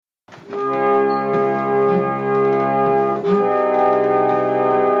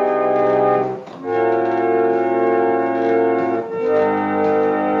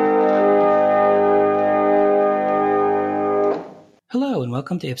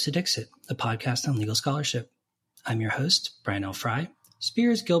welcome to Ipse Dixit, a podcast on legal scholarship. I'm your host, Brian L. Fry,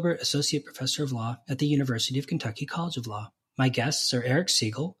 Spears Gilbert Associate Professor of Law at the University of Kentucky College of Law. My guests are Eric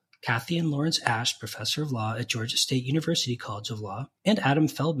Siegel, Kathy and Lawrence Ash Professor of Law at Georgia State University College of Law, and Adam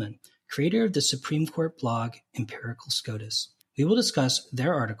Feldman, creator of the Supreme Court blog Empirical SCOTUS. We will discuss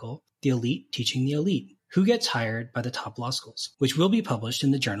their article, The Elite Teaching the Elite, Who Gets Hired by the Top Law Schools, which will be published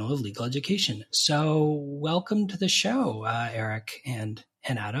in the Journal of Legal Education. So welcome to the show, Eric and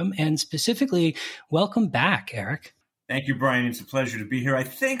Adam, and specifically, welcome back, Eric. Thank you, Brian. It's a pleasure to be here. I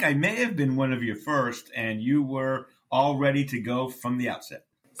think I may have been one of you first, and you were all ready to go from the outset.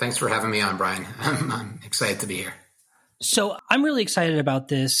 Thanks for having me on, Brian. I'm excited to be here. So I'm really excited about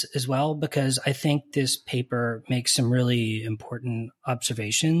this as well, because I think this paper makes some really important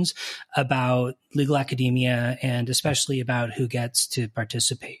observations about legal academia and especially about who gets to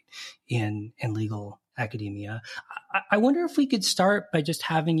participate in legal academia. I wonder if we could start by just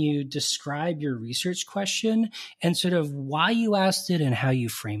having you describe your research question and sort of why you asked it and how you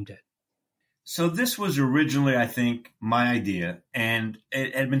framed it. So this was originally, I think, my idea, and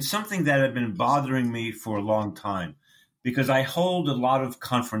it had been something that had been bothering me for a long time. Because I hold a lot of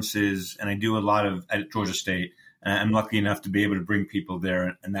conferences and I do a lot at Georgia State. And I'm lucky enough to be able to bring people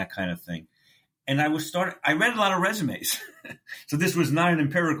there and that kind of thing. And I read a lot of resumes. So this was not an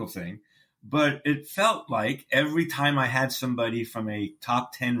empirical thing, but it felt like every time I had somebody from a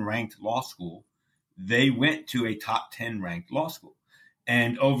top 10 ranked law school, they went to a top 10 ranked law school.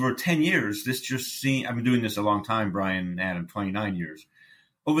 And over 10 years, I've been doing this a long time, Brian and Adam, 29 years.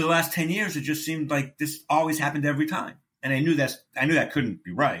 Over the last 10 years, it just seemed like this always happened every time. And I knew that couldn't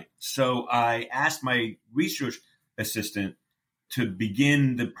be right. So I asked my research assistant to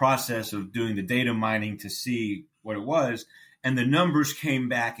begin the process of doing the data mining to see what it was. And the numbers came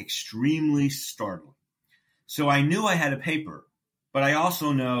back extremely startling. So I knew I had a paper, but I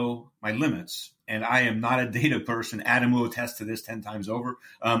also know my limits. And I am not a data person. Adam will attest to this 10 times over.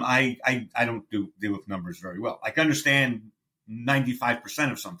 I don't deal with numbers very well. I can understand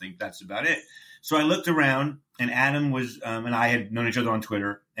 95% of something. That's about it. So I looked around, and Adam was, and I had known each other on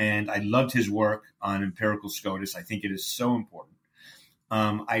Twitter, and I loved his work on Empirical SCOTUS. I think it is so important.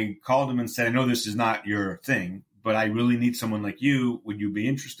 I called him and said, I know this is not your thing, but I really need someone like you. Would you be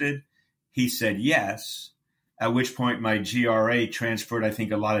interested? He said yes, at which point my GRA transferred, I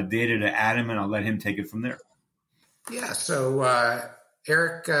think, a lot of data to Adam, and I'll let him take it from there. Yeah, so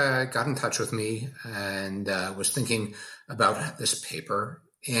Eric got in touch with me and was thinking about this paper.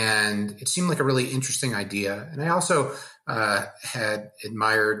 And it seemed like a really interesting idea. And I also had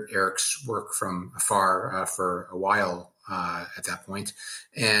admired Eric's work from afar for a while at that point.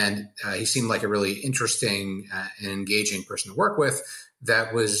 And he seemed like a really interesting and engaging person to work with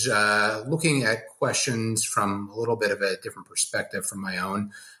that was looking at questions from a little bit of a different perspective from my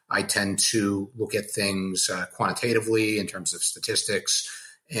own. I tend to look at things quantitatively in terms of statistics.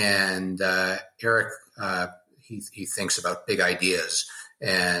 And Eric, he thinks about big ideas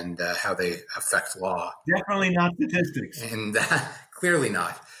and how they affect law. Definitely not statistics. And clearly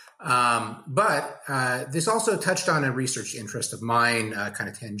not. But this also touched on a research interest of mine kind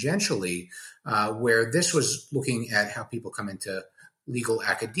of tangentially, where this was looking at how people come into legal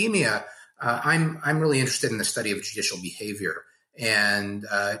academia. I'm really interested in the study of judicial behavior. And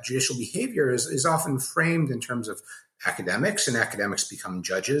judicial behavior is often framed in terms of academics, and academics become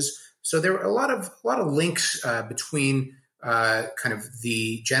judges. So there were a lot of links between kind of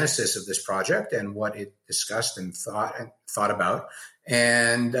the genesis of this project and what it discussed and thought about,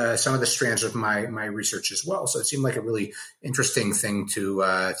 and some of the strands of my research as well. So it seemed like a really interesting thing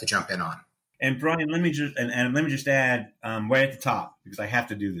to jump in on. And Brian, let me just add right at the top, because I have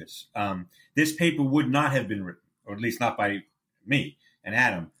to do this. This paper would not have been written, or at least not by me and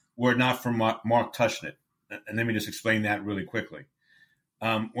Adam, were it not for Mark Tushnet. And let me just explain that really quickly.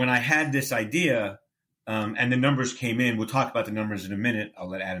 When I had this idea, and the numbers came in, we'll talk about the numbers in a minute. I'll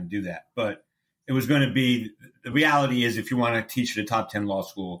let Adam do that. But it was going to be, the reality is, if you want to teach at a top 10 law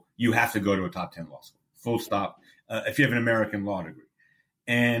school, you have to go to a top 10 law school, full stop, if you have an American law degree.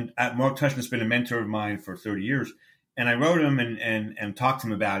 And Mark Tushnet's been a mentor of mine for 30 years. And I wrote him and talked to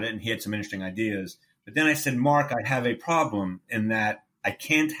him about it, and he had some interesting ideas. But then I said, Mark, I have a problem in that I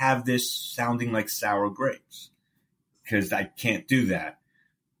can't have this sounding like sour grapes, because I can't do that.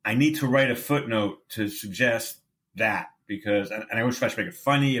 I need to write a footnote to suggest that, because, and I wish I should make it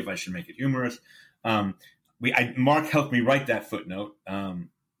funny, if I should make it humorous. Mark helped me write that footnote. The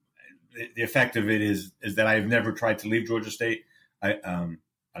effect of it is that I've never tried to leave Georgia State. I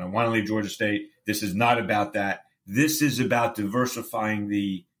don't want to leave Georgia State. This is not about that. This is about diversifying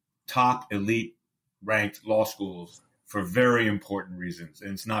the top elite ranked law schools for very important reasons.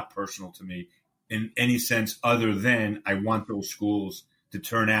 And it's not personal to me in any sense other than I want those schools to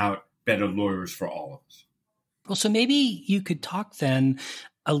turn out better lawyers for all of us. Well, so maybe you could talk then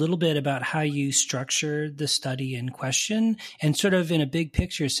a little bit about how you structured the study in question and sort of in a big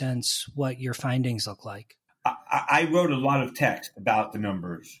picture sense, what your findings look like. I wrote a lot of text about the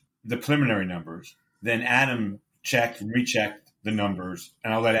numbers, the preliminary numbers. Then Adam checked and rechecked the numbers,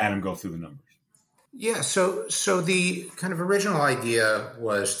 and I'll let Adam go through the numbers. Yeah, so the kind of original idea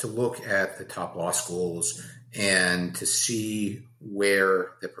was to look at the top law schools and to see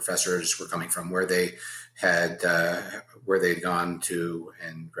where the professors were coming from, where they'd gone to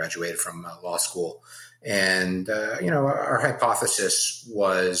and graduated from law school. And, our hypothesis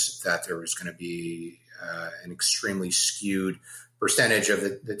was that there was going to be an extremely skewed percentage of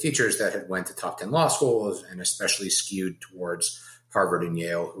the teachers that had went to top 10 law schools, and especially skewed towards Harvard and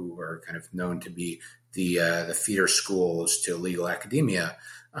Yale, who were kind of known to be the feeder schools to legal academia.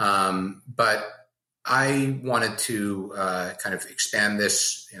 But I wanted to kind of expand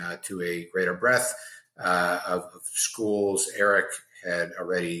this to a greater breadth of schools. Eric had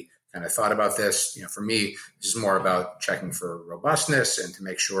already kind of thought about this. For me, this is more about checking for robustness and to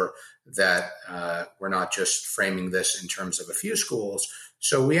make sure that we're not just framing this in terms of a few schools.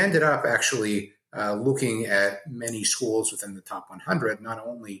 So we ended up actually looking at many schools within the top 100, not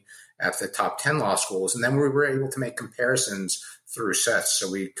only at the top 10 law schools. And then we were able to make comparisons through sets. So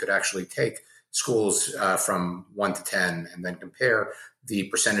we could actually take schools from 1 to 10 and then compare the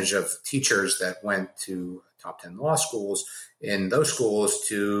percentage of teachers that went to top 10 law schools in those schools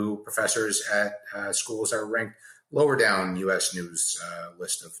to professors at schools that are ranked lower down U.S. News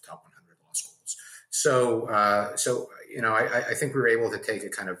list of top 100 law schools. So I think we were able to take a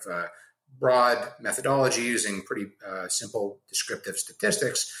kind of broad methodology using pretty simple descriptive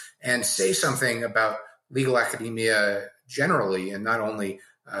statistics and say something about legal academia generally, and not only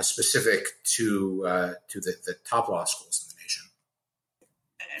specific to the top law schools in the nation.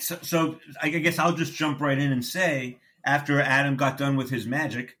 So I guess I'll just jump right in and say, after Adam got done with his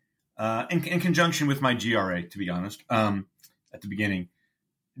magic, in conjunction with my GRA, to be honest, at the beginning,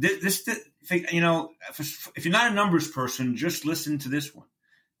 if you're not a numbers person, just listen to this one.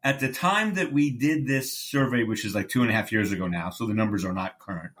 At the time that we did this survey, which is like 2.5 years ago now, so the numbers are not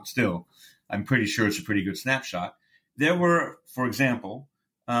current, but still, I'm pretty sure it's a pretty good snapshot. There were, for example,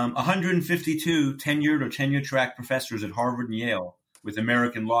 152 tenured or tenure-track professors at Harvard and Yale with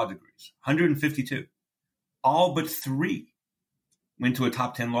American law degrees. 152. All but 3 went to a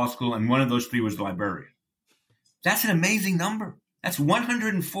top 10 law school, and one of those 3 was the librarian. That's an amazing number. That's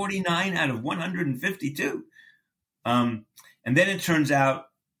 149 out of 152. And then it turns out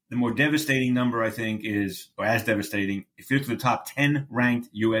the more devastating number, I think, is, or as devastating, if you look at the top 10 ranked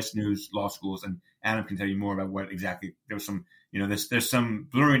U.S. News law schools, and Adam can tell you more about what exactly, there was some, there's some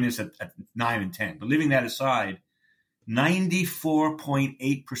blurriness at 9 and 10. But leaving that aside,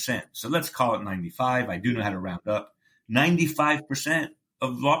 94.8%. So let's call it 95. I do know how to round up. 95%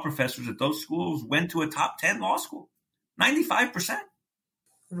 of law professors at those schools went to a top 10 law school. 95%.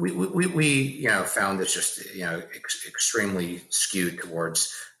 We found this just extremely skewed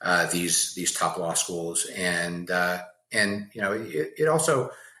towards these top law schools, and it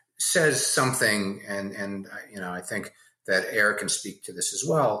also says something, and I think that Eric can speak to this as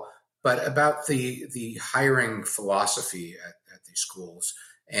well, but about the hiring philosophy at these schools.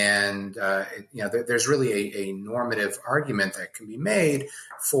 And there's really a normative argument that can be made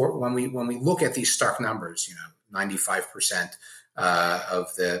for when we look at these stark numbers. 95%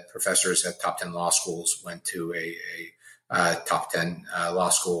 of the professors at top 10 law schools went to a top 10 law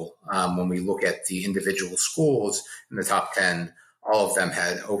school. When we look at the individual schools in the top 10, all of them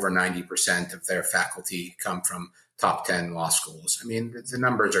had over 90% of their faculty come from top 10 law schools. I mean, the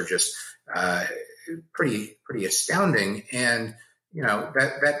numbers are just pretty astounding, and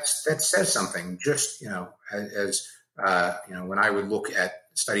that says something. Just as when I would look at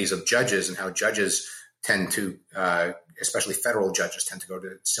studies of judges and how judges tend to, especially federal judges, tend to go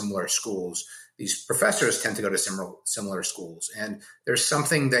to similar schools. These professors tend to go to similar schools, and there's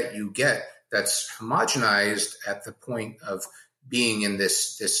something that you get that's homogenized at the point of being in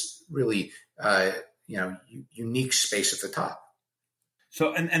this really unique space at the top.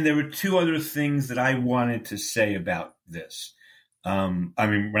 So, and there were 2 other things that I wanted to say about this. When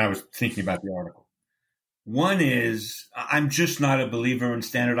I was thinking about the article. One is, I'm just not a believer in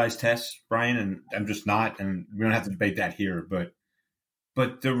standardized tests, Brian, and I'm just not, and we don't have to debate that here.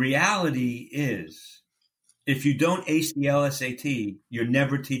 But the reality is, if you don't ace the LSAT, you're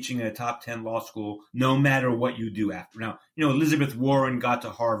never teaching at a top 10 law school, no matter what you do after. Now, Elizabeth Warren got to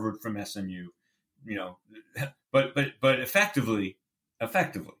Harvard from SMU. But effectively,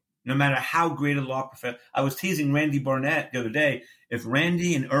 no matter how great a law professor, I was teasing Randy Barnett the other day. If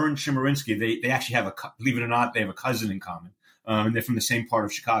Randy and Erin Chemerinsky, they actually have believe it or not, they have a cousin in common, and they're from the same part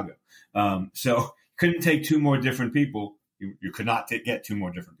of Chicago. So couldn't take two more different people. You could not get two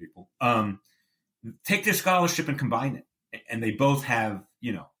more different people. Take their scholarship and combine it, and they both have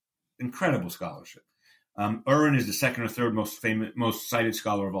incredible scholarship. Erin is the second or third most cited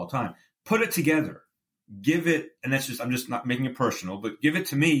scholar of all time. Put it together. Give it, and I'm just not making it personal, but give it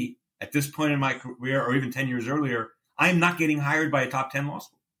to me at this point in my career or even 10 years earlier, I'm not getting hired by a top 10 law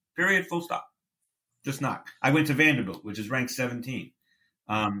school. Period, full stop. Just not. I went to Vanderbilt, which is ranked 17.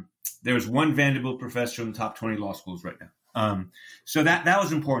 There's one Vanderbilt professor in the top 20 law schools right now. So that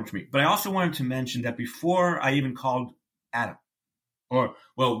was important to me. But I also wanted to mention that before I even called Adam,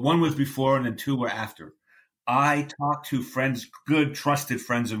 one was before and then two were after, I talked to good, trusted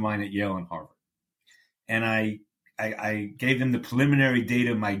friends of mine at Yale and Harvard. And I gave them the preliminary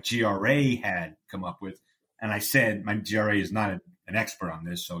data my GRA had come up with. And I said, my GRA is not an expert on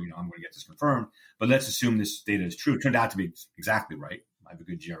this, so I'm going to get this confirmed. But let's assume this data is true. It turned out to be exactly right. I have a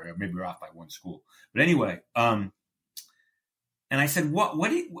good GRA, or maybe we're off by one school. But anyway, and I said, what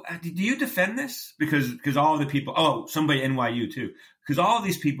do you defend this? Because all the people, somebody at NYU too, because all of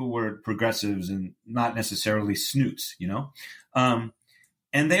these people were progressives and not necessarily snoots,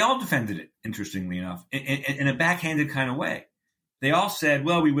 and they all defended it, interestingly enough, in a backhanded kind of way. They all said,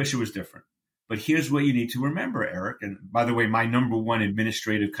 well, we wish it was different. But here's what you need to remember, Eric. And by the way, my number one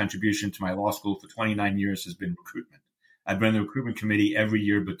administrative contribution to my law school for 29 years has been recruitment. I've run the recruitment committee every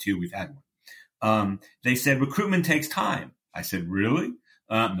year but two. We've had one. They said recruitment takes time. I said, really?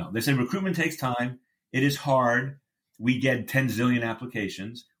 No. They said recruitment takes time. It is hard. We get 10 zillion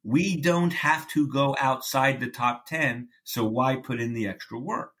applications. We don't have to go outside the top 10, so why put in the extra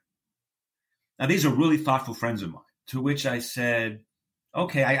work? Now, these are really thoughtful friends of mine, to which I said,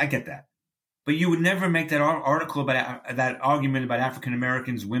 okay, I get that. But you would never make that article about that argument about African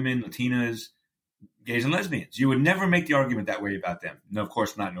Americans, women, Latinas, gays, and lesbians. You would never make the argument that way about them. No, of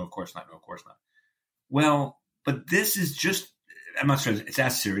course not. No, of course not. No, of course not. Well, but this is just, I'm not sure it's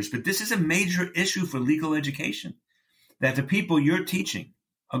as serious, but this is a major issue for legal education, that the people you're teaching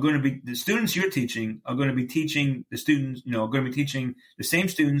are going to be, the students you're teaching are going to be teaching the students, are going to be teaching the same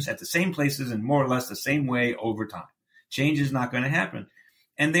students at the same places in more or less the same way over time. Change is not going to happen.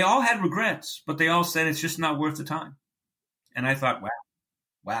 And they all had regrets, but they all said it's just not worth the time. And I thought,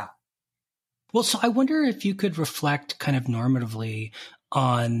 wow. Well, so I wonder if you could reflect kind of normatively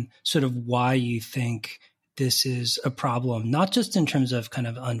on sort of why you think this is a problem, not just in terms of kind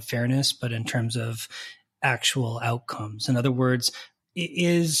of unfairness, but in terms of actual outcomes. In other words,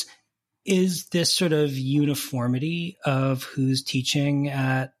 is this sort of uniformity of who's teaching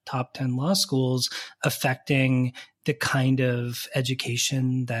at top 10 law schools affecting the kind of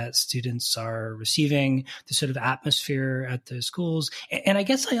education that students are receiving, the sort of atmosphere at the schools? And I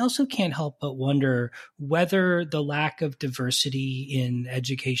guess I also can't help but wonder whether the lack of diversity in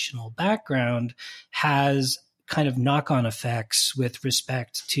educational background has kind of knock-on effects with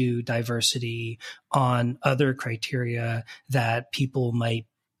respect to diversity on other criteria that people might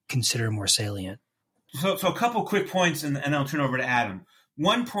consider more salient. So a couple quick points, and I'll turn over to Adam.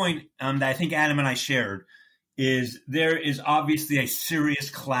 One point that I think Adam and I shared is there is obviously a serious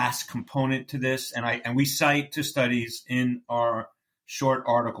class component to this, and we cite to studies in our short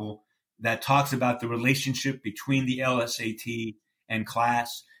article that talks about the relationship between the LSAT and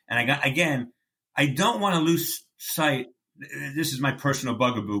class. And I don't want to lose sight. This is my personal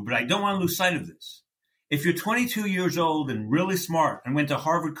bugaboo, but I don't want to lose sight of this. If you're 22 years old and really smart and went to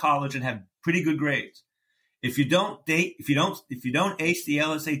Harvard College and have pretty good grades, if you don't ace the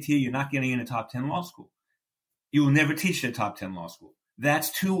LSAT, you're not getting in a top 10 law school. You will never teach at a top 10 law school.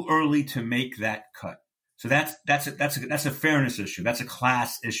 That's too early to make that cut. So that's a fairness issue. That's a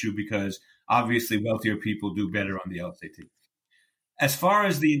class issue because obviously wealthier people do better on the LSAT. As far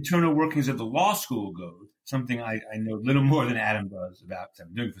as the internal workings of the law school goes, something I know a little more than Adam does about, I've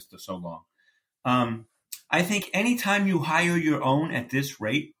been doing this for so long. I think anytime you hire your own at this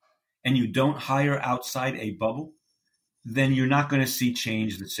rate and you don't hire outside a bubble, then you're not going to see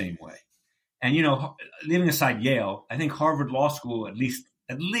change the same way. And, leaving aside Yale, I think Harvard Law School, at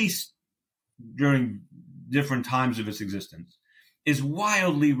least during different times of its existence, is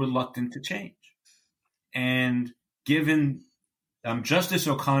wildly reluctant to change. And given Justice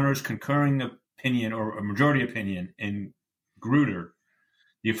O'Connor's concurring opinion or a majority opinion in Grutter,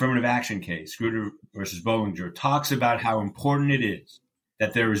 the affirmative action case, Grutter versus Bollinger, talks about how important it is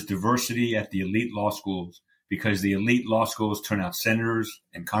that there is diversity at the elite law schools because the elite law schools turn out senators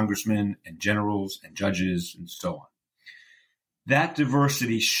and congressmen and generals and judges and so on. That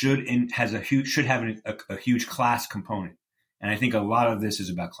diversity should have a huge class component. And I think a lot of this is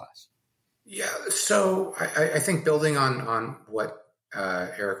about class. Yeah. So I think building on what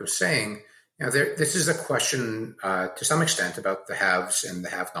Eric was saying, this is a question to some extent about the haves and the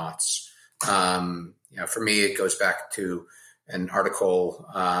have-nots. For me, it goes back to an article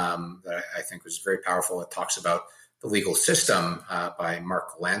that I think was very powerful. It talks about the legal system by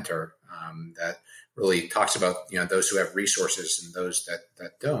Mark Galanter that really talks about those who have resources and those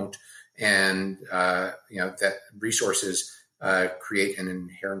that don't, and that resources create an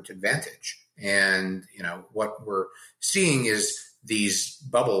inherent advantage. And what we're seeing is these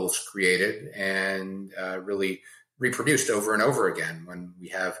bubbles created and really reproduced over and over again. When we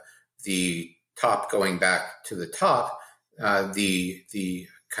have the top going back to the top, the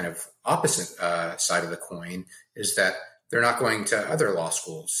kind of opposite side of the coin is that they're not going to other law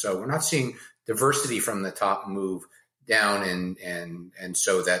schools. So we're not seeing diversity from the top move down, and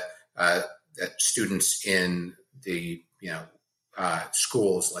so that that students in the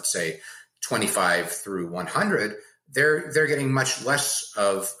schools, let's say 25 through 100, they're getting much less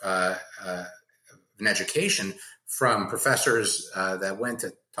of an education from professors that went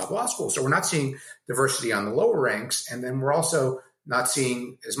to top law schools. So we're not seeing diversity on the lower ranks, and then we're also not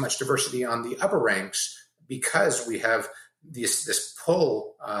seeing as much diversity on the upper ranks because we have this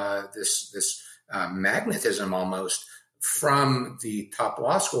pull, this magnetism almost from the top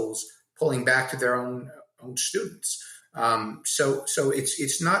law schools pulling back to their own students. So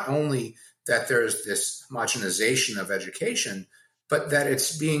it's not only that there's this homogenization of education, but that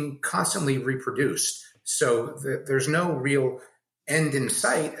it's being constantly reproduced. So there's no real end in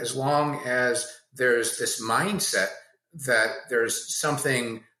sight as long as there's this mindset that there's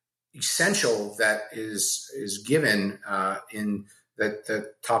something essential that is given in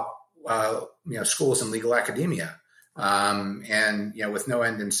the top schools in legal academia, and with no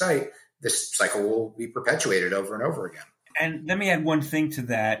end in sight, this cycle will be perpetuated over and over again. And let me add one thing to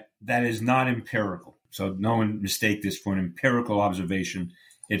that is not empirical. So no one mistake this for an empirical observation.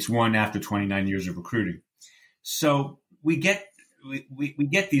 It's one after 29 years of recruiting. So we get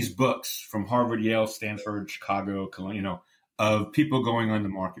these books from Harvard, Yale, Stanford, Chicago, Columbia, of people going on the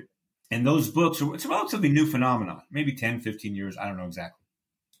market. And those books, it's a relatively new phenomenon, maybe 10, 15 years, I don't know exactly.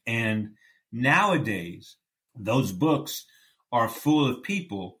 And nowadays, those books are full of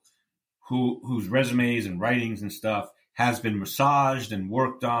people whose resumes and writings and stuff has been massaged and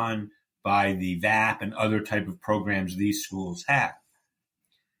worked on by the VAP and other type of programs these schools have.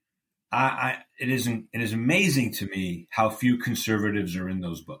 It is amazing to me how few conservatives are in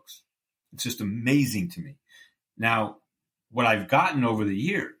those books. It's just amazing to me. Now, what I've gotten over the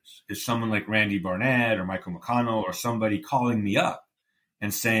years is someone like Randy Barnett or Michael McConnell or somebody calling me up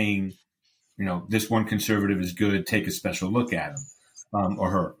and saying, this one conservative is good, take a special look at him or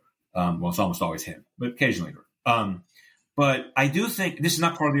her. Well, it's almost always him, but occasionally her. But I do think this is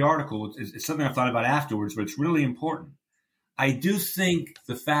not part of the article. It's something I thought about afterwards, but it's really important. I do think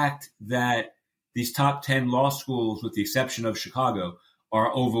the fact that these top 10 law schools, with the exception of Chicago,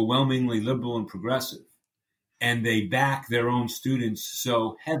 are overwhelmingly liberal and progressive, and they back their own students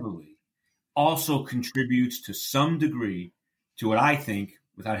so heavily, also contributes to some degree to what I think,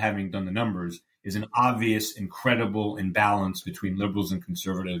 without having done the numbers, is an obvious, incredible imbalance between liberals and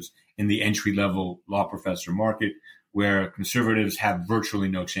conservatives in the entry-level law professor market, where conservatives have virtually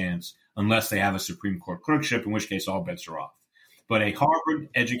no chance unless they have a Supreme Court clerkship, in which case all bets are off. But a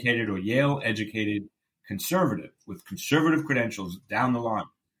Harvard-educated or Yale-educated conservative with conservative credentials down the line,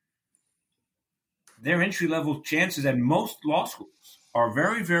 their entry-level chances at most law schools are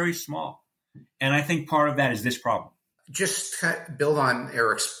very, very small. And I think part of that is this problem. Just to build on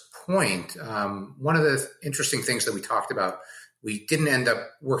Eric's point, one of the interesting things that we talked about, we didn't end up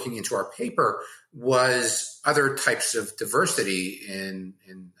working into our paper, was other types of diversity in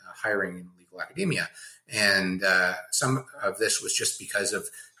hiring in legal academia. And some of this was just because of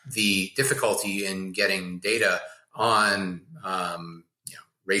the difficulty in getting data on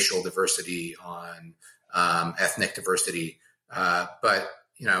racial diversity, on ethnic diversity. But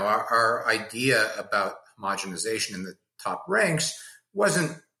our idea about homogenization in the top ranks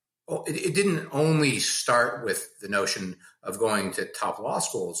it didn't only start with the notion of going to top law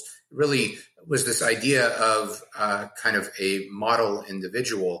schools. It really was this idea of kind of a model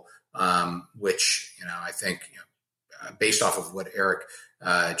individual, which, I think, based off of what Eric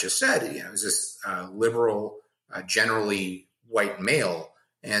just said, is this liberal, generally white male.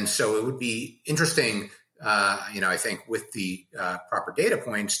 And so it would be interesting I think with the proper data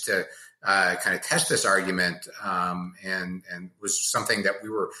points to kind of test this argument, and was something that we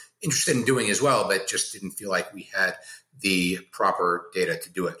were interested in doing as well, but just didn't feel like we had the proper data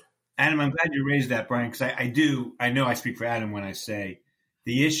to do it. Adam, I'm glad you raised that, Brian, because I know I speak for Adam when I say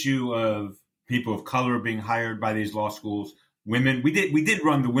the issue of people of color being hired by these law schools, women. We did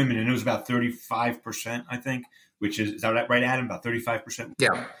run the women, and it was about 35%, I think, which is that right, Adam? About 35%.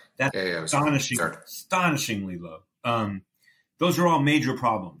 Yeah, that's astonishingly low. Those are all major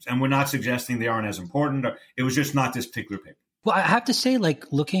problems, and we're not suggesting they aren't as important. It was just not this particular paper. Well, I have to say, like,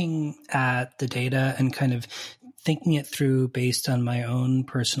 looking at the data and kind of thinking it through based on my own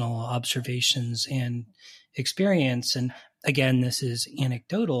personal observations and experience, and again, this is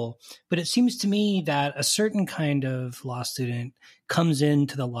anecdotal, but it seems to me that a certain kind of law student comes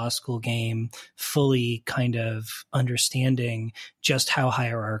into the law school game fully kind of understanding just how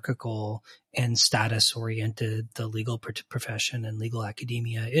hierarchical and status oriented the legal profession and legal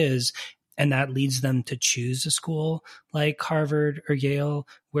academia is. And that leads them to choose a school like Harvard or Yale,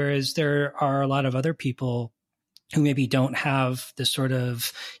 whereas there are a lot of other people who maybe don't have the sort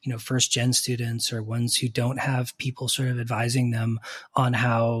of, first gen students or ones who don't have people sort of advising them on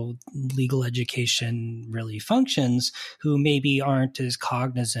how legal education really functions, who maybe aren't as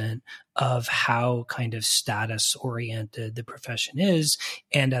cognizant of how kind of status oriented the profession is.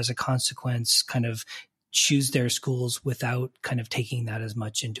 And as a consequence, kind of choose their schools without kind of taking that as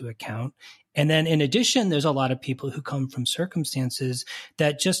much into account. And then in addition, there's a lot of people who come from circumstances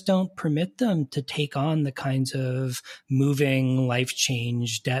that just don't permit them to take on the kinds of moving life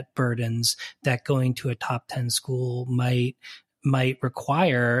change debt burdens that going to a top 10 school might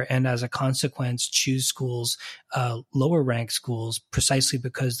require, and as a consequence, choose schools, lower ranked schools, precisely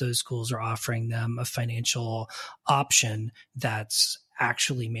because those schools are offering them a financial option that's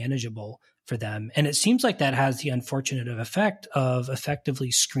actually manageable for them. And it seems like that has the unfortunate effect of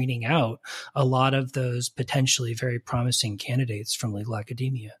effectively screening out a lot of those potentially very promising candidates from legal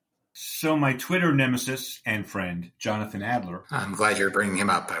academia. So my Twitter nemesis and friend, Jonathan Adler. I'm glad you're bringing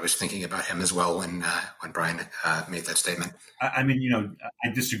him up. I was thinking about him as well when Brian made that statement. I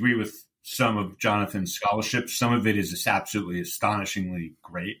disagree with some of Jonathan's scholarship. Some of it is absolutely astonishingly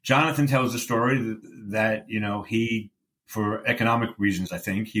great. Jonathan tells the story that he, for economic reasons, I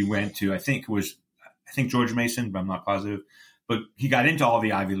think, he went to, I think George Mason, but I'm not positive. But he got into all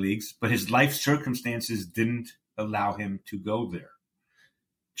the Ivy Leagues, but his life circumstances didn't allow him to go there.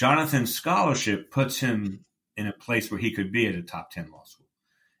 Jonathan's scholarship puts him in a place where he could be at a top 10 law school.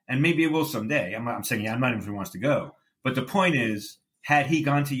 And maybe it will someday. I'm saying, I'm not even if he wants to go. But the point is, had he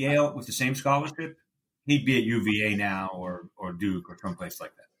gone to Yale with the same scholarship, he'd be at UVA now or Duke or someplace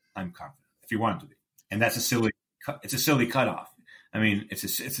like that. I'm confident, if he wanted to be. And that's it's a silly cutoff. I mean, it's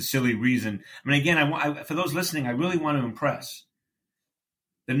a silly reason. I mean, again, for those listening, I really want to impress.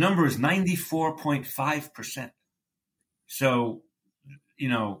 The number is 94.5%. So,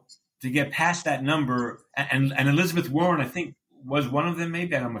 to get past that number, and Elizabeth Warren, I think, was one of them.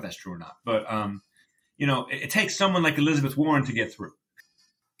 Maybe I don't know if that's true or not. But it takes someone like Elizabeth Warren to get through.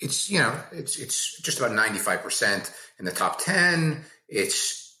 It's just about 95% in the top 10.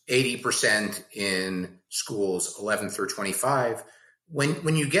 It's 80% in schools 11 through 25.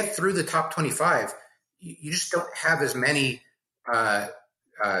 When you get through the top 25, you just don't have as many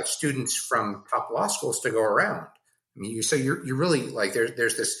students from top law schools to go around. I mean, so you're really like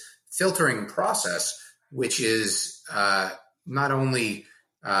there's this filtering process, which is not only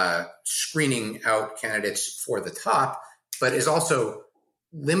screening out candidates for the top, but is also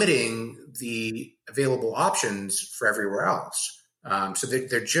limiting the available options for everywhere else. So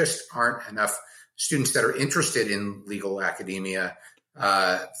there just aren't enough students that are interested in legal academia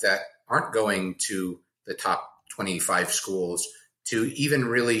that aren't going to the top 25 schools to even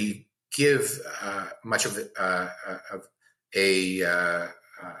really give much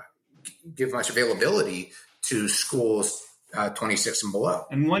availability to schools 26 and below.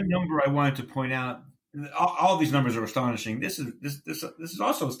 And one number I wanted to point out, all these numbers are astonishing. This is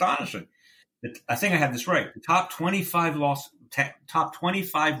also astonishing. I think I have this right. The top 25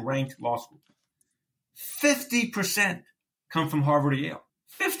 ranked law schools, 50% come from Harvard or Yale.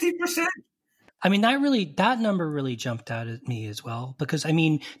 50%. I mean, that number really jumped out at me as well, because I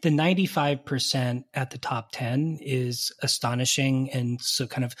mean, the 95% at the top 10 is astonishing and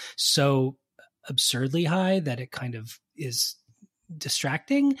so absurdly high that it kind of is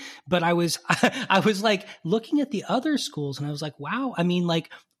distracting. But I was like looking at the other schools and I was like, wow, I mean,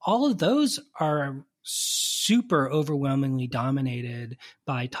 like all of those are super overwhelmingly dominated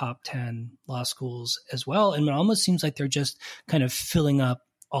by top 10 law schools as well. And it almost seems like they're just kind of filling up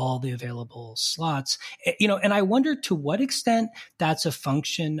all the available slots. And I wonder to what extent that's a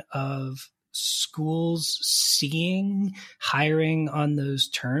function of schools seeing hiring on those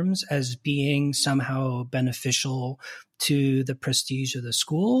terms as being somehow beneficial to the prestige of the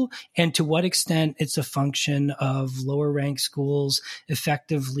school, and to what extent it's a function of lower ranked schools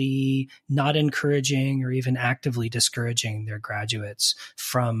effectively not encouraging or even actively discouraging their graduates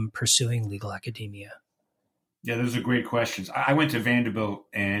from pursuing legal academia. Yeah, those are great questions. I went to Vanderbilt,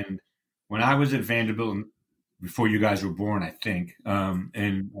 and when I was at Vanderbilt, before you guys were born, I think, from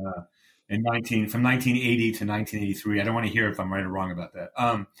 1980 to 1983, I don't want to hear if I'm right or wrong about that.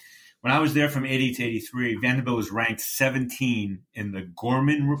 When I was there from 80 to 83, Vanderbilt was ranked 17 in the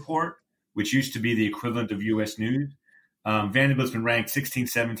Gorman Report, which used to be the equivalent of U.S. News. Vanderbilt's been ranked 16,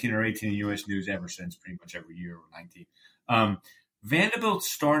 17, or 18 in U.S. News ever since, pretty much every year, or 19. Vanderbilt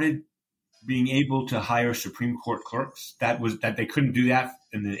started being able to hire Supreme Court clerks. That they couldn't do that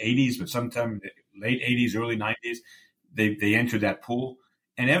in the 80s, but sometime in the late 80s, early 90s, they entered that pool.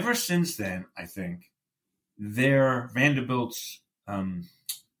 And ever since then, I think, Vanderbilt's I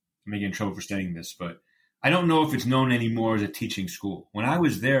may get in trouble for saying this, but I don't know if it's known anymore as a teaching school. When I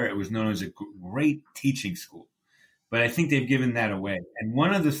was there, it was known as a great teaching school. But I think they've given that away. And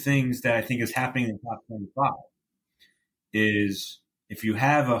one of the things that I think is happening in the top 25 is if you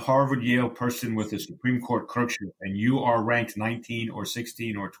have a Harvard-Yale person with a Supreme Court clerkship and you are ranked 19 or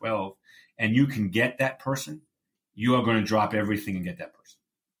 16 or 12 and you can get that person, you are going to drop everything and get that person.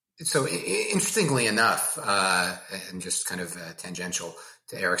 So interestingly enough, and just kind of tangential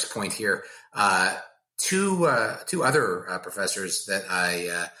to Eric's point here, two other professors that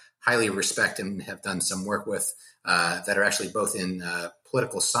I highly respect and have done some work with that are actually both in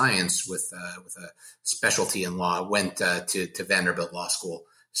political science with a specialty in law went to Vanderbilt Law School.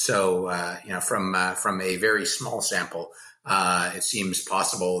 So from a very small sample, it seems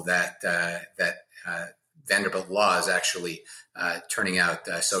possible that Vanderbilt Law is actually turning out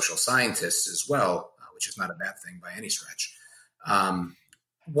social scientists as well, which is not a bad thing by any stretch.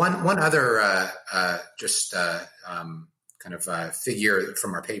 One other figure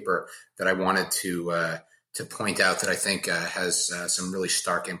from our paper that I wanted to point out that I think has some really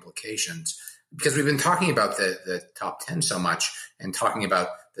stark implications, because we've been talking about the top 10 so much and talking about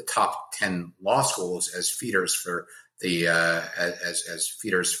the top 10 law schools as feeders for the as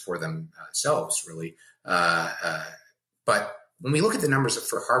feeders for themselves, really. But when we look at the numbers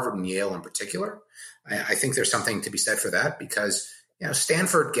for Harvard and Yale in particular, I think there's something to be said for that, because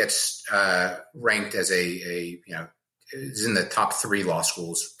Stanford gets ranked as is in the top 3 law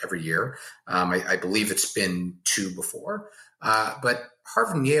schools every year. I believe it's been 2 before, but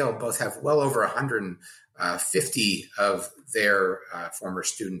Harvard and Yale both have well over 150 of their former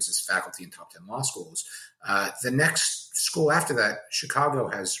students as faculty in top 10 law schools. The next school after that, Chicago,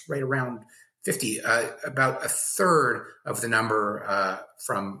 has right around 50, about a third of the number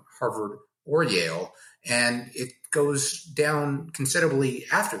from Harvard or Yale, and it goes down considerably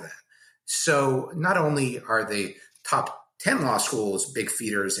after that. So not only are the top 10 law schools big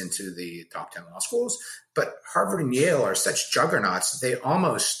feeders into the top 10 law schools, but Harvard and Yale are such juggernauts that they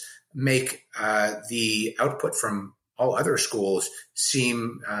almost make the output from all other schools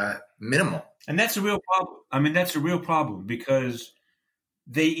seem minimal. And that's a real problem. I mean, that's a real problem, because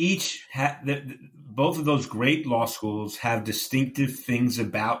they each have, both of those great law schools have distinctive things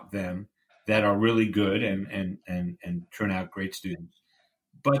about them that are really good and turn out great students.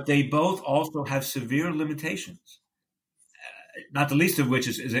 But they both also have severe limitations, not the least of which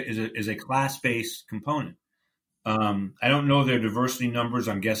is a class-based component. I don't know their diversity numbers.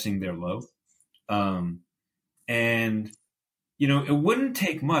 I'm guessing they're low. And, it wouldn't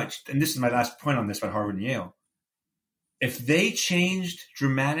take much, and this is my last point on this about Harvard and Yale. If they changed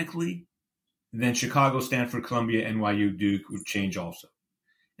dramatically, then Chicago, Stanford, Columbia, NYU, Duke would change also.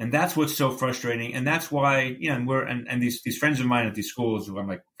 And that's what's so frustrating. And that's why, and these friends of mine at these schools who I'm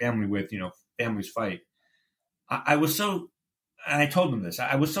like family with, families fight. I told them this.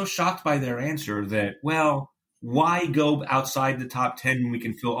 I was so shocked by their answer that, well, why go outside the top 10 when we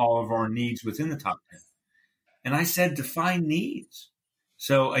can fill all of our needs within the top 10? And I said, define needs.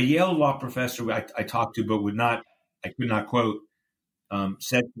 So a Yale law professor I talked to, but I could not quote,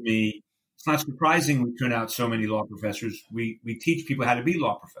 said to me, "It's not surprising we turn out so many law professors. We teach people how to be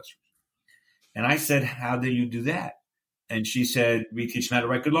law professors." And I said, "How do you do that?" And she said, "We teach them how to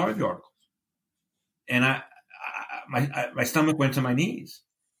write good law review articles." And my stomach went to my knees.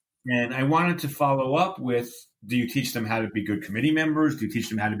 And I wanted to follow up with, do you teach them how to be good committee members? Do you teach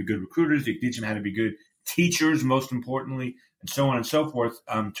them how to be good recruiters? Do you teach them how to be good teachers, most importantly, and so on and so forth?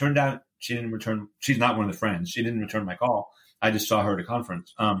 Turned out she didn't return. She's not one of the friends. She didn't return my call. I just saw her at a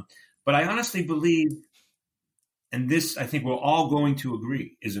conference. But I honestly believe, and this I think we're all going to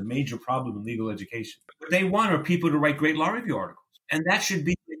agree, is a major problem in legal education. What they want are people to write great law review articles. And that should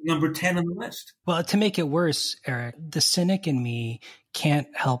be number 10 on the list. Well, to make it worse, Eric, the cynic in me can't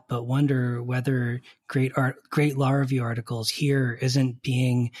help but wonder whether great law review articles here isn't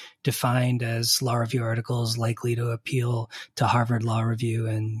being defined as law review articles likely to appeal to Harvard Law Review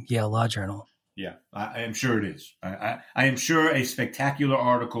and Yale Law Journal. Yeah, I am sure it is. I am sure a spectacular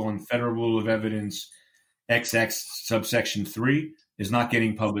article in Federal Rule of Evidence XX subsection 3 is not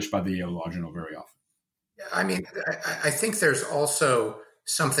getting published by the Yale Law Journal very often. I mean, I think there's also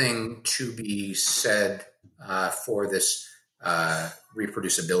something to be said for this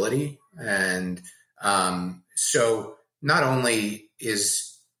reproducibility. And so not only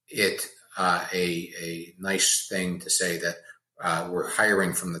is it a nice thing to say that we're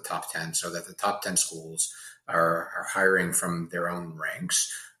hiring from the top 10, so that the top 10 schools are hiring from their own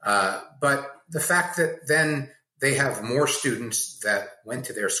ranks, but the fact that then they have more students that went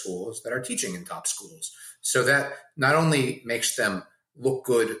to their schools that are teaching in top schools. So that not only makes them look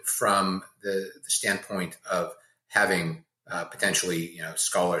good from the standpoint of having potentially,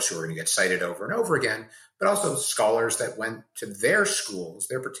 scholars who are going to get cited over and over again, but also scholars that went to their schools,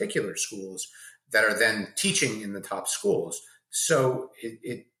 their particular schools, that are then teaching in the top schools. So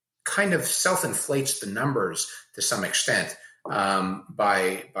it kind of self-inflates the numbers to some extent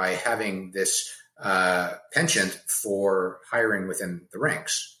by having this penchant for hiring within the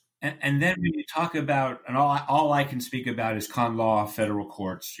ranks. And then when you talk about, and all I can speak about is con law, federal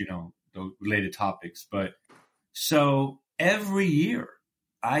courts, the related topics. But so every year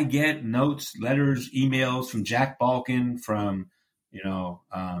I get notes, letters, emails from Jack Balkin, from,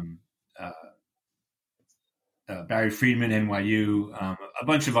 Barry Friedman, NYU, a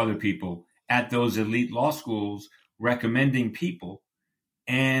bunch of other people at those elite law schools recommending people.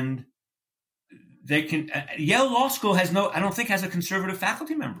 And they can, Yale Law School has I don't think has a conservative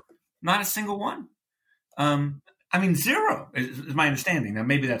faculty member. Not a single one. Zero is my understanding. Now,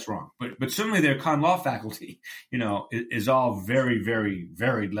 maybe that's wrong, but certainly their con law faculty, is all very, very,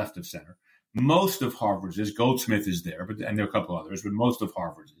 very left of center. Most of Harvard's is. Goldsmith is there, and there are a couple others, but most of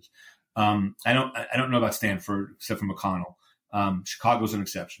Harvard's is. I don't know about Stanford except for McConnell. Chicago's an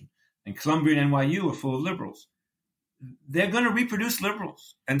exception, and Columbia and NYU are full of liberals. They're going to reproduce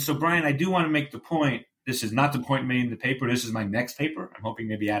liberals, and so Brian, I do want to make the point. This is not the point made in the paper. This is my next paper. I'm hoping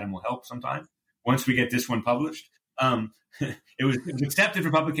maybe Adam will help sometime once we get this one published. It was accepted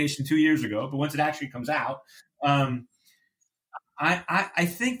for publication 2 years ago, but once it actually comes out, I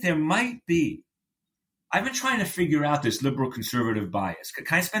think there might be. I've been trying to figure out this liberal conservative bias. Can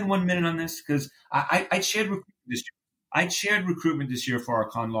I spend 1 minute on this? Because I chaired recruitment this year. I chaired recruitment this year for our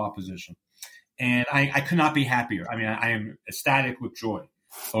con law position, and I could not be happier. I am ecstatic with joy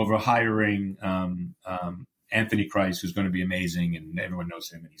over hiring Anthony Christ, who's going to be amazing, and everyone knows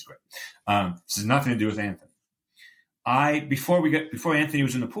him, and he's great. This has nothing to do with Anthony. Before Anthony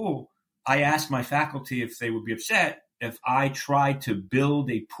was in the pool, I asked my faculty if they would be upset if I tried to build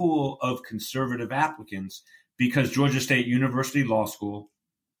a pool of conservative applicants, because Georgia State University Law School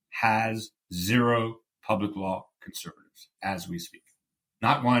has 0 public law conservatives as we speak.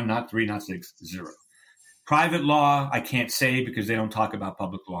 Not 1, not 3, not 6, 0. Private law, I can't say because they don't talk about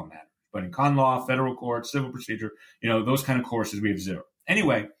public law matters. But in con law, federal court, civil procedure, those kind of courses, we have 0.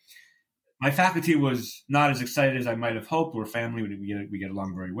 Anyway, my faculty was not as excited as I might have hoped. We're a family. We get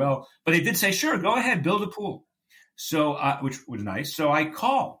along very well. But they did say, sure, go ahead, build a pool. So, which was nice. So I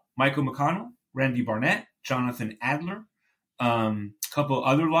called Michael McConnell, Randy Barnett, Jonathan Adler, a couple of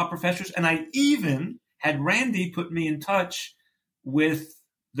other law professors. And I even had Randy put me in touch with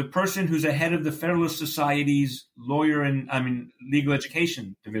the person who's ahead of the Federalist Society's legal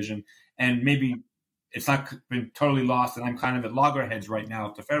education division. And maybe it's not been totally lost, and I'm kind of at loggerheads right now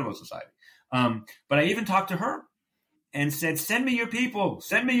at the Federalist Society. But I even talked to her and said, send me your people,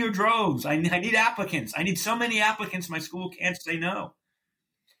 send me your droves. I need applicants. I need so many applicants, my school can't say no.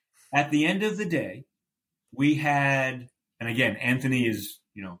 At the end of the day, we had, and again, Anthony is,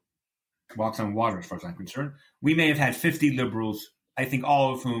 walks on water as far as I'm concerned. We may have had 50 liberals, I think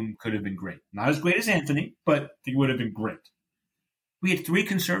all of whom could have been great. Not as great as Anthony, but they would have been great. We had 3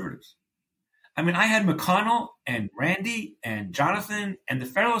 conservatives. I had McConnell and Randy and Jonathan and the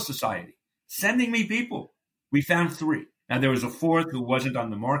Federalist Society sending me people. We found 3. Now, there was a 4th who wasn't on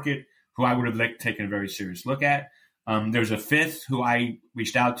the market, who I would have taken a very serious look at. There's a 5th who I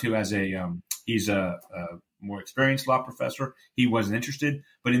reached out to as he's a more experienced law professor. He wasn't interested.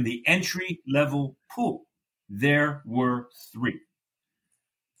 But in the entry-level pool, there were 3.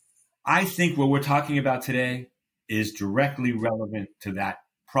 I think what we're talking about today is directly relevant to that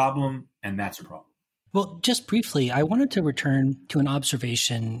problem, and that's a problem. Well, just briefly, I wanted to return to an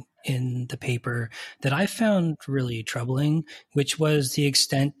observation in the paper that I found really troubling, which was the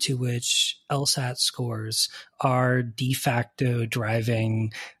extent to which LSAT scores are de facto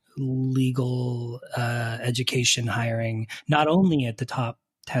driving legal education hiring, not only at the top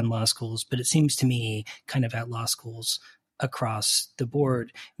 10 law schools, but it seems to me kind of at law schools across the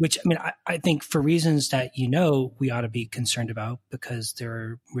board, which I think for reasons that we ought to be concerned about because there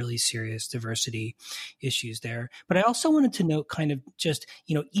are really serious diversity issues there. But I also wanted to note kind of just,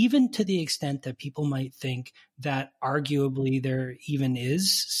 even to the extent that people might think that arguably there even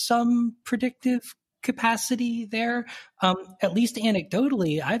is some predictive capacity there, at least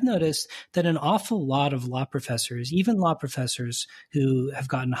anecdotally, I've noticed that an awful lot of law professors, even law professors who have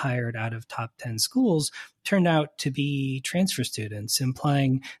gotten hired out of top 10 schools, turned out to be transfer students,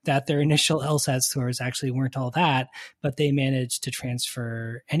 implying that their initial LSAT scores actually weren't all that, but they managed to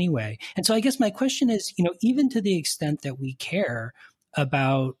transfer anyway. And so I guess my question is, even to the extent that we care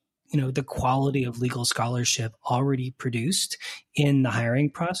about the quality of legal scholarship already produced in the hiring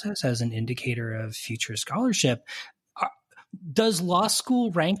process as an indicator of future scholarship, does law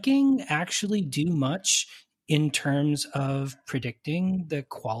school ranking actually do much in terms of predicting the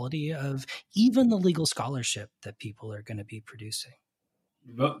quality of even the legal scholarship that people are going to be producing?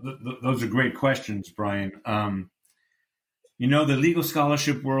 Those are great questions, Brian. The legal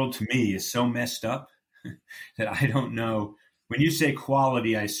scholarship world to me is so messed up that I don't know. When you say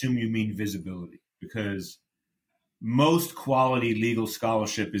quality, I assume you mean visibility, because most quality legal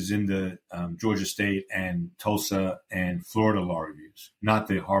scholarship is in the Georgia State and Tulsa and Florida law reviews, not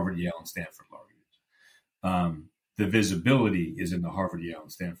the Harvard, Yale, and Stanford law reviews. The visibility is in the Harvard, Yale,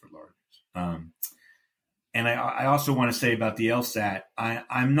 and Stanford law reviews. And I also want to say about the LSAT,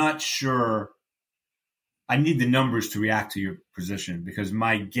 I'm not sure. I need the numbers to react to your position, because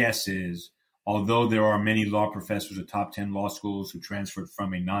my guess is, although there are many law professors at top 10 law schools who transferred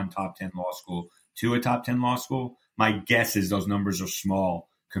from a non-top 10 law school to a top 10 law school, my guess is those numbers are small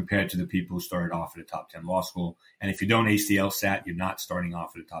compared to the people who started off at a top 10 law school. And if you don't ace the LSAT, you're not starting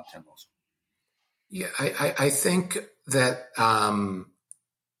off at a top 10 law school. Yeah, I think that the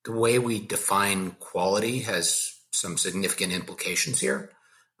way we define quality has some significant implications here.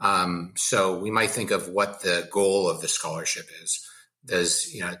 So we might think of what the goal of the scholarship is.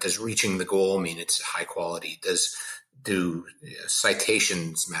 Does reaching the goal mean it's high quality? Do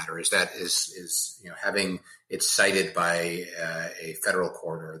citations matter? Is having it cited by a federal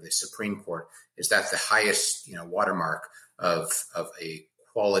court or the Supreme Court, is that the highest watermark of a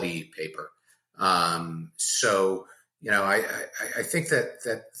quality paper? So I think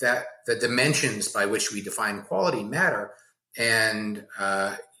that the dimensions by which we define quality matter, and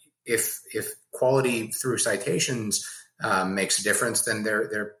if quality through citations makes a difference, then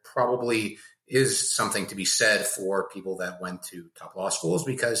there probably is something to be said for people that went to top law schools,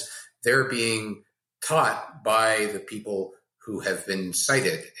 because they're being taught by the people who have been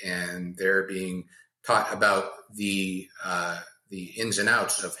cited, and they're being taught about the ins and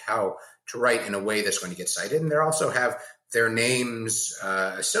outs of how to write in a way that's going to get cited. And they also have their names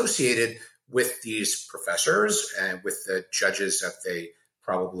associated with these professors and with the judges that they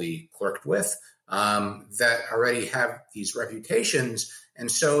probably clerked with, that already have these reputations. And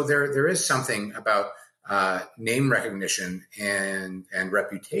so there is something about name recognition and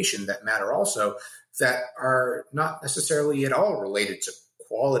reputation that matter also, that are not necessarily at all related to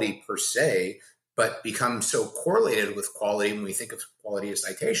quality per se, but become so correlated with quality when we think of quality as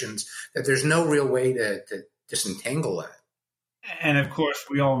citations that there's no real way to disentangle that. And of course,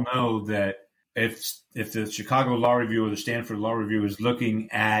 we all know that if the Chicago Law Review or the Stanford Law Review is looking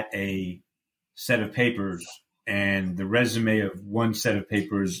at a set of papers, and the resume of one set of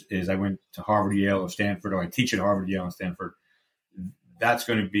papers is I went to Harvard, Yale, or Stanford, or I teach at Harvard, Yale, and Stanford, that's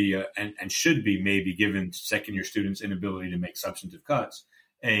going to be and should be, maybe given second-year students' inability to make substantive cuts,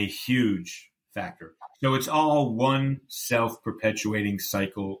 a huge factor. So it's all one self-perpetuating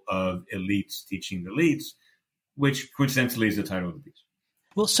cycle of elites teaching the elites, which coincidentally is the title of the piece.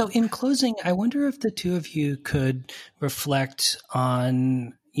 Well, so in closing, I wonder if the two of you could reflect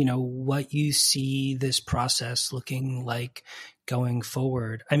on, what you see this process looking like going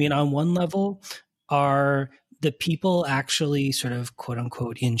forward. I mean, on one level, are the people actually sort of quote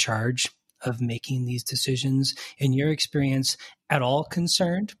unquote in charge of making these decisions, in your experience, at all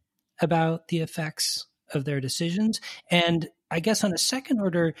concerned about the effects of their decisions? And I guess on a second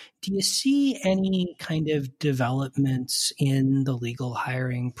order, do you see any kind of developments in the legal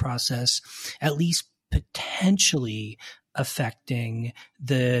hiring process, at least potentially affecting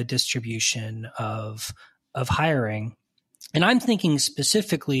the distribution of hiring. And I'm thinking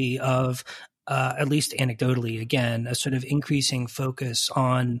specifically of, at least anecdotally, again, a sort of increasing focus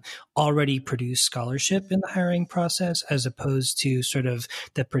on already produced scholarship in the hiring process, as opposed to sort of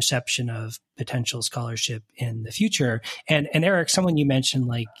the perception of potential scholarship in the future. And Eric, someone you mentioned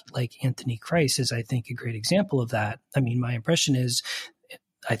like Anthony Krice is, I think, a great example of that. I mean, my impression is,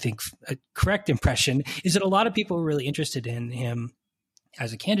 I think a correct impression is that a lot of people were really interested in him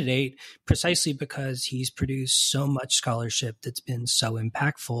as a candidate precisely because he's produced so much scholarship that's been so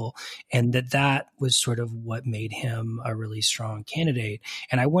impactful, and that was sort of what made him a really strong candidate.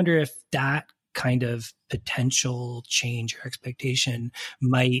 And I wonder if that kind of potential change or expectation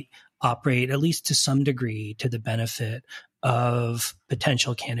might operate, at least to some degree, to the benefit of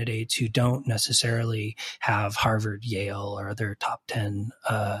potential candidates who don't necessarily have Harvard, Yale, or other top 10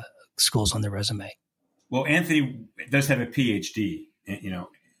 schools on their resume. Well, Anthony does have a PhD.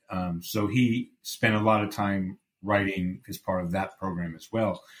 So he spent a lot of time writing as part of that program as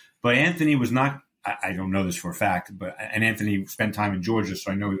well. But Anthony was not, I don't know this for a fact, and Anthony spent time in Georgia,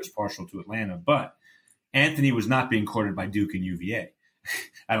 so I know he was partial to Atlanta, but Anthony was not being courted by Duke and UVA.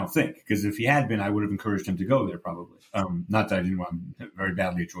 I don't think, because if he had been, I would have encouraged him to go there probably. Not that I didn't want him very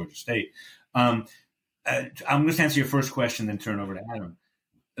badly at Georgia State. I'm going to answer your first question, then turn over to Adam.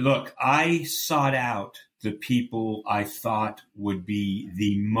 Look, I sought out the people I thought would be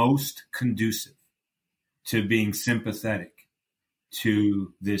the most conducive to being sympathetic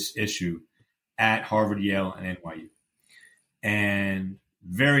to this issue at Harvard, Yale, and NYU. And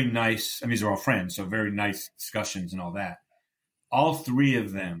very nice, these are all friends, so very nice discussions and all that. All three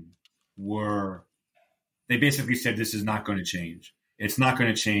of them they basically said this is not going to change. It's not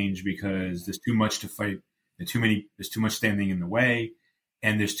going to change because there's too much to fight, there's too much standing in the way,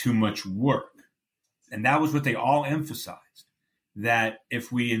 and there's too much work. And that was what they all emphasized, that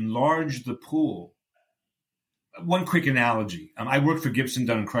if we enlarge the pool, one quick analogy. I worked for Gibson,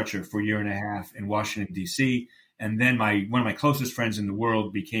 Dunn & Crutcher for a year and a half in Washington, D.C., and then one of my closest friends in the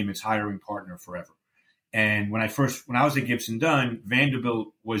world became its hiring partner forever. And when I was at Gibson Dunn,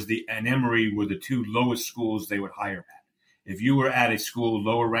 Vanderbilt and Emory were the two lowest schools they would hire at. If you were at a school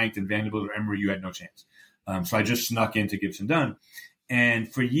lower ranked than Vanderbilt or Emory, you had no chance. So I just snuck into Gibson Dunn.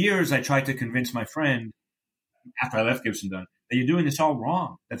 And for years, I tried to convince my friend, after I left Gibson Dunn, that you're doing this all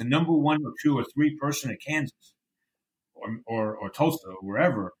wrong, that the number 1 or 2 or 3 person at Kansas or Tulsa or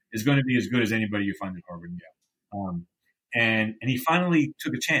wherever is going to be as good as anybody you find at Harvard and Yale. And he finally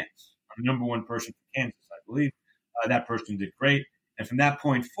took a chance on the number 1 person from Kansas, I believe. That person did great. And from that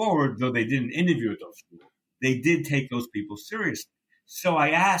point forward, though they didn't interview at those schools, they did take those people seriously. So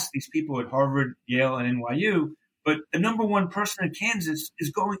I asked these people at Harvard, Yale, and NYU, but the number 1 person in Kansas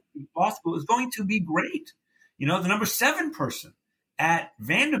law school is going to be great. The number 7 person at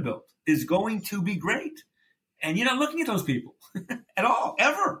Vanderbilt is going to be great. And you're not looking at those people at all,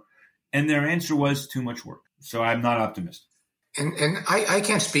 ever. And their answer was too much work. So I'm not optimistic. And I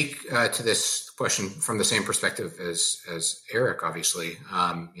can't speak to this question from the same perspective as Eric, obviously.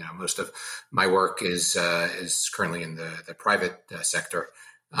 Most of my work is currently in the private sector,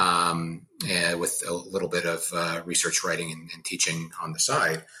 with a little bit of research writing and teaching on the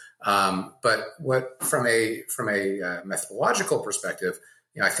side. But from a methodological perspective,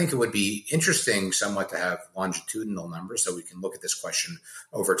 I think it would be interesting somewhat to have longitudinal numbers so we can look at this question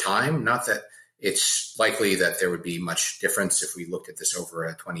over time. Not that it's likely that there would be much difference if we looked at this over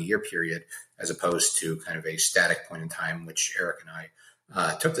a 20-year period, as opposed to kind of a static point in time, which Eric and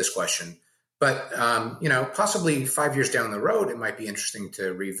I took this question. But, possibly 5 years down the road, it might be interesting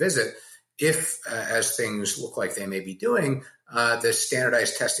to revisit if, as things look like they may be doing, the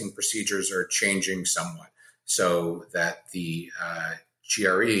standardized testing procedures are changing somewhat so that the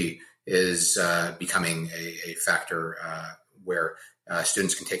GRE is becoming a factor where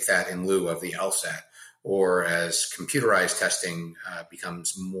students can take that in lieu of the LSAT, or as computerized testing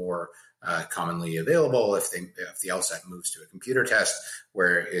becomes more commonly available, if the LSAT moves to a computer test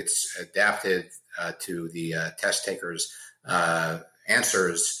where it's adapted to the test takers'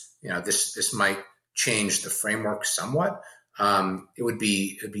 answers, this might change the framework somewhat. It would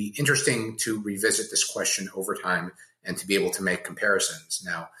be interesting to revisit this question over time and to be able to make comparisons.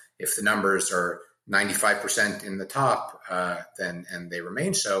 Now, if the numbers are 95% in the top, and they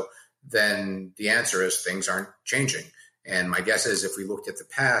remain so, then the answer is things aren't changing. And my guess is if we looked at the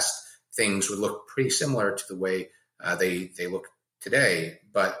past, things would look pretty similar to the way they look today.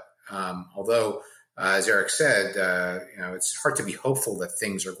 But although, as Eric said, it's hard to be hopeful that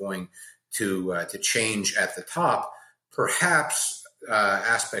things are going to change at the top. Perhaps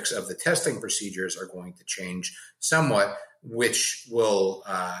aspects of the testing procedures are going to change somewhat. which will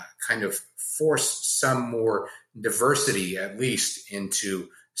kind of force some more diversity, at least into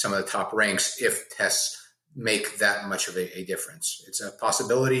some of the top ranks, if tests make that much of a difference. It's a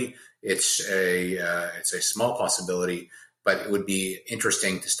possibility. It's a small possibility, but it would be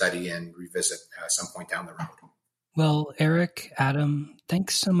interesting to study and revisit at some point down the road. Well, Eric, Adam,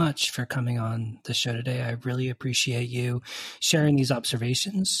 thanks so much for coming on the show today. I really appreciate you sharing these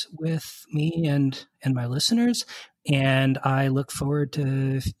observations with me and my listeners. And I look forward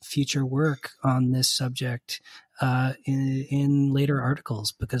to future work on this subject in later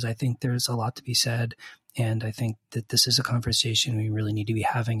articles, because I think there's a lot to be said. And I think that this is a conversation we really need to be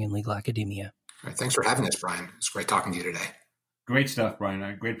having in legal academia. All right, thanks for having us, Brian. It's great talking to you today. Great stuff,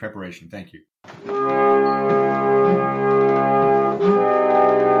 Brian. Great preparation. Thank you.